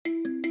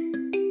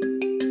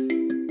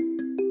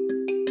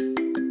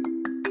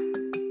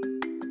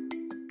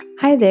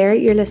Hi there,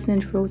 you're listening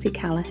to Rosie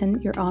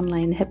Callahan, your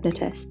online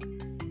hypnotist.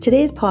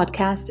 Today's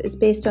podcast is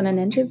based on an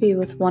interview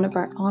with one of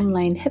our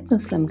online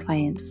HypnoSlim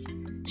clients.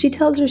 She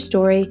tells her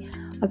story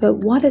about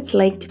what it's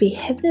like to be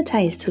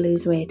hypnotized to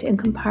lose weight in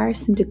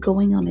comparison to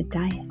going on a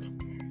diet.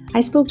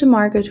 I spoke to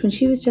Margaret when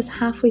she was just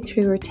halfway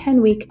through her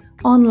 10-week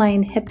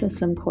online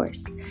HypnoSlim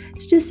course.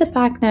 So just sit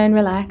back now and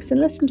relax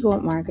and listen to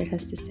what Margaret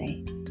has to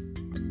say.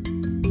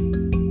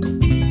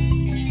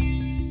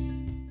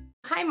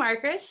 Hi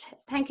Margaret,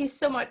 thank you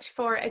so much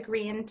for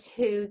agreeing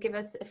to give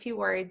us a few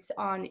words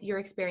on your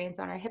experience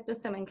on our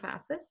HypnoSlimming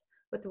classes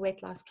with the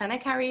Weight Loss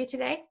Clinic. How are you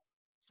today?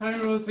 Hi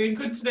Rosie,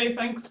 good today,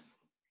 thanks.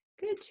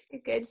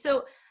 Good.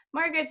 So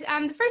Margaret,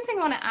 the first thing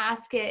I want to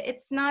ask you,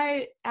 it's now,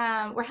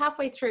 we're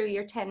halfway through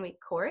your 10-week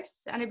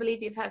course and I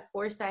believe you've had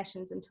 4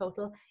 sessions in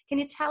total. Can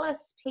you tell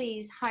us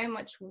please how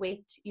much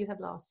weight you have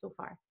lost so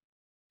far?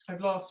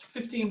 I've lost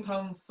 15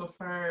 pounds so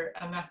far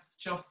and that's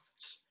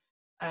just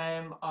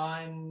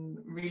I'm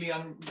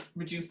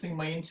reducing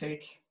my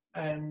intake.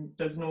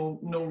 There's no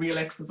real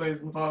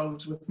exercise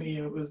involved with me.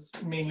 It was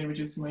mainly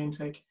reducing my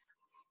intake.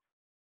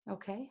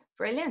 Okay,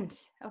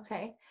 brilliant.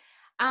 Okay.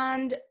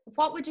 And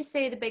what would you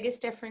say the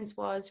biggest difference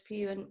was for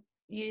you in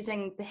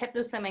using the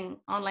HypnoSlimming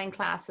online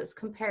classes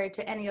compared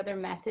to any other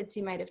methods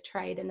you might have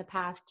tried in the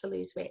past to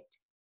lose weight?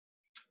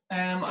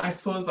 I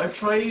suppose I've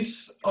tried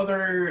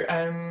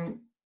other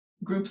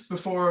groups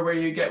before where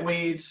you get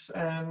weighed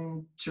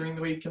during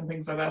the week and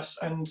things like that,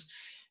 and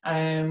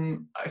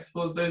I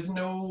suppose there's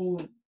no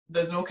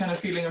kind of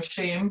feeling of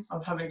shame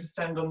of having to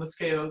stand on the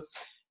scales.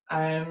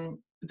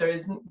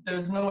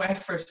 There's no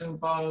effort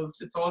involved.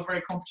 It's all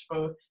very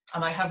comfortable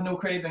and I have no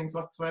cravings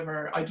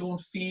whatsoever. I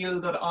don't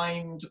feel that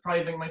I'm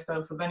depriving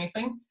myself of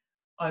anything.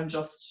 I'm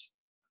just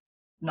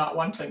not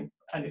wanting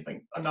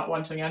anything. I'm not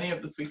wanting any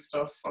of the sweet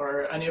stuff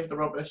or any of the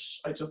rubbish.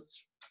 I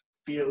just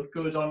feel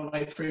good on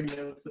my 3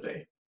 meals a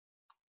day.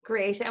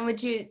 Great. And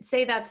would you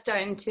say that's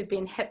down to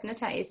being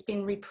hypnotized,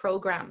 being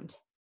reprogrammed?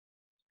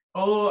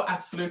 Oh,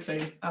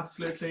 absolutely.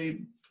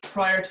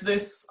 Prior to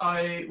this,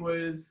 I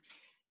was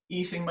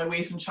eating my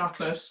weight in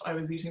chocolate. I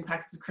was eating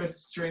packets of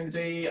crisps during the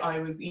day. I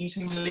was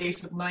eating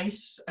late at night.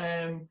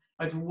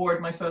 I'd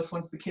reward myself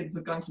once the kids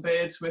had gone to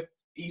bed with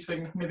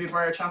eating maybe a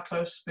bar of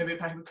chocolate, maybe a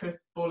packet of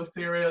crisps, bowl of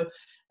cereal,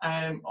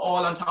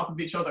 all on top of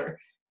each other.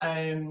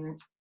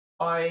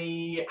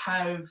 I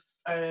have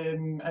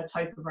a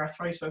type of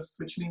arthritis,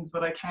 which means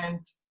that I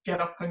can't get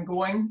up and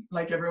going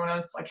like everyone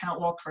else. I can't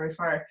walk very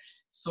far.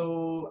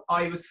 So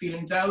I was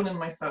feeling down in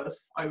myself.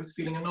 I was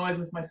feeling annoyed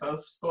with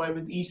myself. So I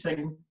was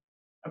eating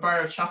a bar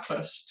of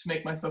chocolate to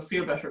make myself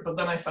feel better. But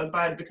then I felt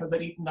bad because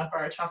I'd eaten that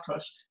bar of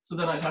chocolate. So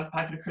then I'd have a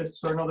packet of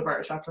crisps or another bar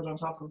of chocolate on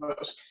top of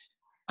it.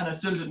 And I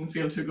still didn't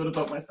feel too good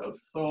about myself.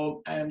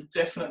 So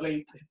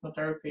definitely the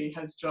hypnotherapy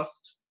has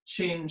just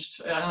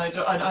changed. And I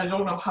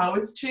don't know how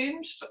it's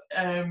changed.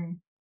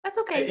 That's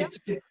okay.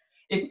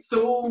 It's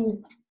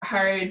so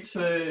hard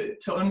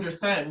to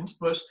understand,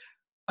 but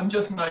I'm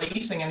just not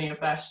eating any of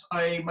that.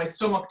 My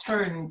stomach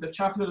turns if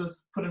chocolate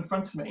is put in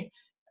front of me,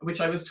 which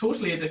I was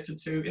totally addicted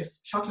to. If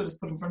chocolate is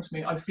put in front of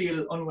me, I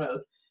feel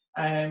unwell.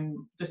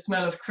 The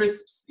smell of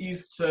crisps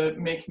used to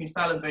make me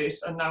salivate,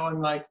 and now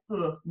I'm like,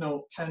 oh,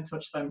 no, can't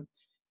touch them.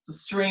 It's the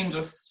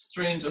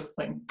strangest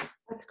thing.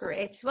 That's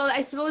great. Well, I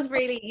suppose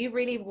you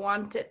really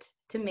wanted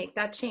to make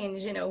that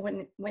change,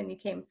 when you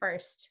came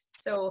first.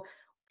 So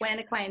when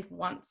a client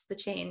wants the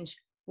change,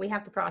 we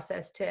have the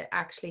process to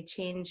actually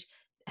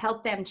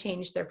help them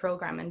change their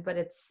programming. But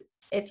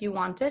if you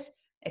want it,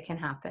 it can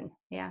happen.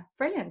 Yeah,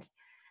 brilliant.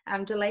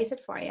 I'm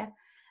delighted for you.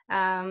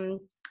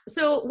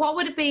 So what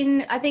would have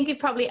been, I think you've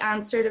probably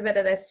answered a bit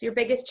of this, your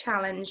biggest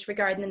challenge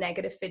regarding the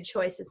negative food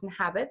choices and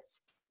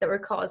habits that were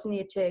causing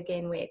you to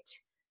gain weight?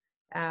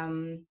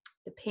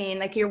 The pain,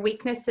 like your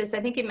weaknesses,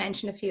 I think you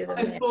mentioned a few of them.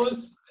 I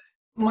suppose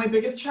my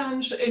biggest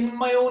challenge in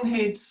my own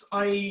head,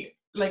 I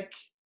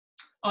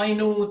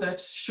know that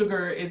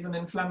sugar is an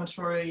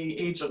inflammatory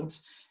agent,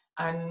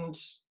 and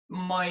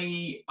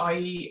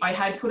I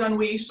had put on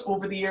weight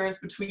over the years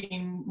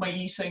between my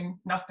eating,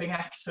 not being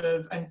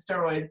active, and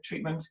steroid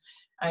treatment.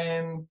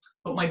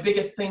 But my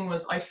biggest thing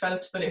was I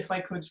felt that if I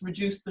could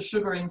reduce the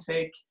sugar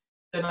intake,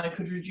 then I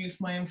could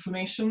reduce my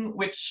inflammation,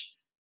 which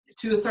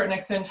to a certain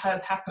extent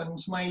has happened.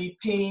 My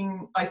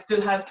pain, I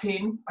still have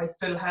pain, I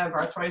still have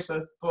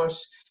arthritis, but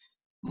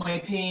my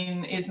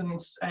pain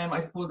isn't, I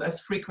suppose,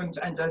 as frequent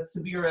and as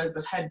severe as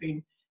it had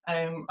been.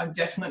 I'm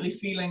definitely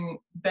feeling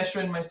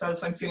better in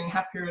myself, I'm feeling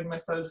happier in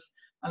myself,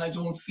 and I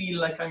don't feel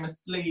like I'm a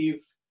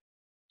slave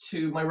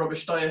to my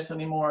rubbish diet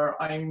anymore.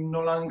 I'm no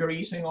longer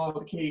eating all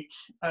the cake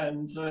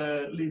and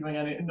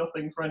leaving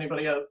nothing for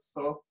anybody else,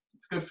 so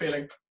it's a good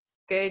feeling.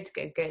 Good.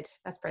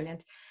 That's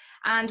brilliant.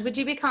 And would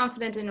you be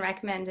confident in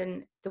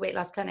recommending the Weight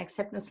Loss Clinic's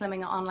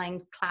HypnoSlimming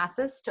online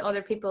classes to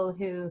other people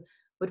who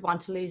would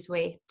want to lose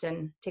weight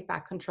and take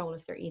back control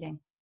of their eating?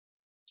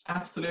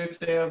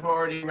 Absolutely. I've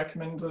already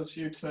recommended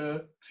you to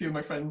a few of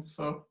my friends,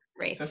 so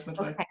Great.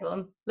 definitely. Okay, well,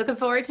 I'm looking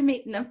forward to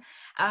meeting them.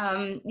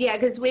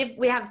 Because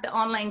we have the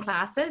online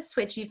classes,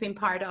 which you've been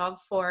part of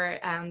for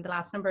the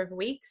last number of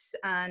weeks.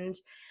 And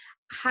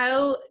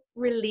how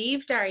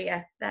relieved are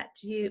you that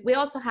we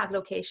also have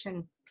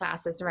location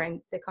classes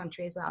around the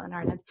country as well in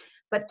Ireland,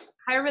 but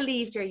how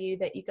relieved are you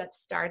that you got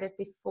started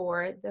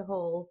before the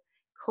whole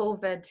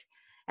COVID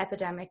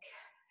epidemic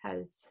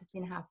has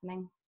been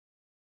happening?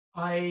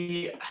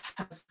 I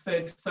have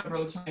said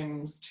several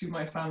times to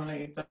my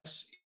family that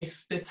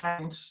if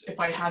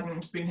I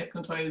hadn't been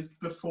hypnotized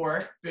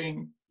before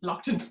being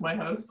locked into my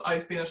house,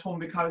 I've been at home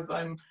because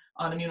I'm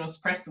on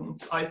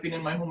immunosuppressants. I've been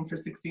in my home for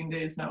 16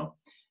 days now,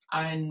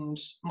 and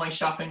my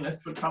shopping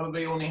list would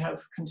probably only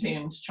have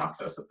contained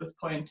chocolate at this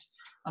point,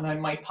 and I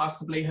might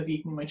possibly have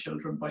eaten my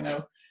children by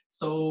now.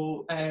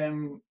 So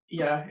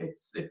yeah,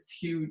 it's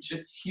huge.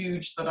 It's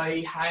huge that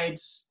I had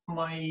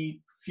my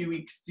few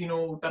weeks,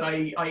 that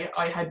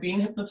I had been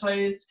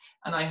hypnotized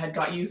and I had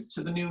got used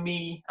to the new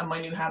me and my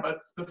new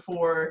habits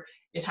before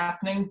it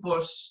happening.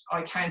 But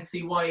I can't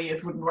see why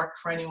it wouldn't work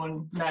for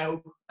anyone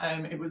now.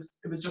 It was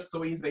just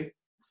so easy,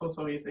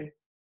 so easy.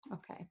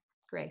 Okay,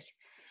 great.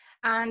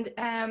 And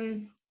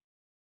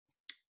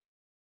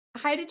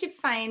how did you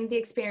find the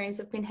experience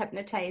of being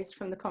hypnotized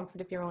from the comfort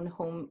of your own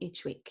home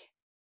each week?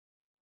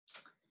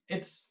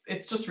 It's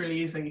just really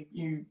easy.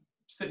 You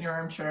sit in your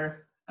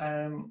armchair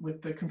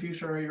with the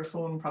computer or your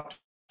phone propped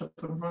up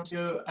in front of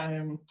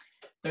you.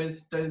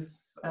 There's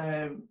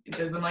a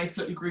nice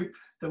little group.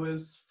 There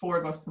was 4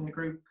 of us in the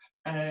group.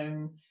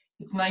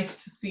 It's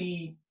nice to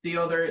see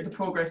the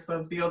progress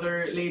of the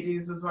other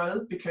ladies as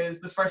well, because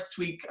the first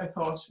week I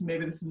thought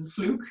maybe this is a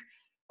fluke,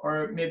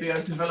 or maybe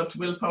I've developed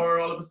willpower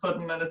all of a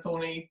sudden and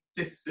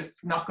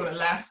it's not going to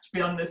last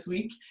beyond this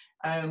week.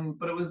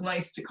 But it was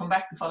nice to come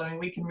back the following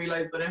week and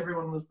realize that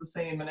everyone was the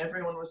same and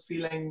everyone was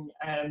feeling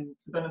the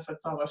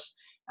benefits of it,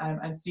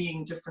 and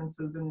seeing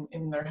differences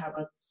in their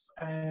habits.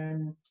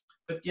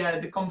 But yeah,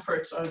 the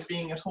comfort of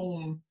being at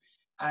home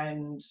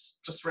and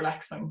just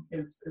relaxing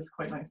is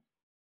quite nice.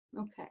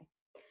 Okay.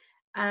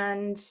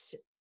 And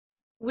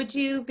would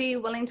you be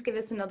willing to give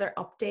us another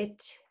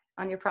update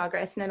on your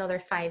progress in another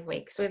 5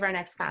 weeks? So we have our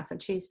next class on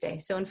Tuesday.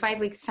 So in 5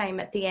 weeks' time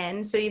at the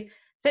end, so you've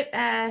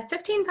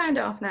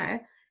 £15 off now.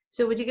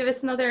 So would you give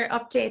us another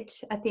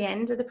update at the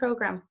end of the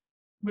program?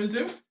 Will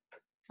do.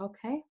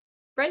 Okay,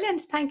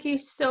 brilliant. Thank you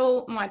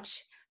so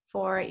much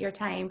for your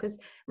time, because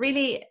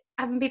really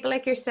having people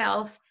like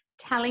yourself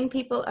telling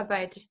people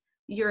about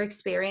your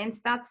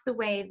experience, that's the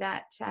way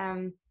that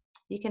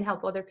you can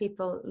help other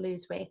people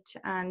lose weight.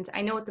 And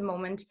I know at the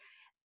moment,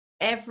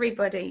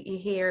 everybody you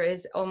hear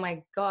is, oh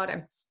my God,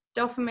 I'm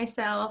stuffing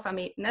myself, I'm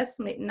eating this,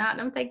 I'm eating that.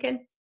 And I'm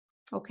thinking,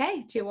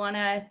 okay, do you want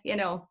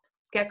to,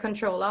 get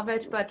control of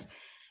it? But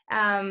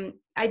I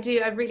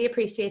really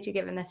appreciate you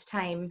giving this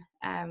time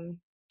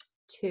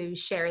to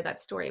share that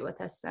story with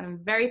us. And I'm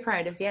very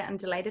proud of you and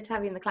delighted to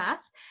have you in the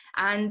class,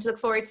 and look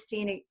forward to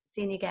seeing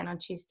you again on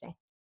Tuesday.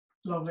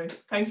 Lovely.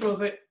 Thanks,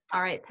 Rosie.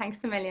 All right.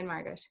 Thanks a million,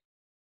 Margaret.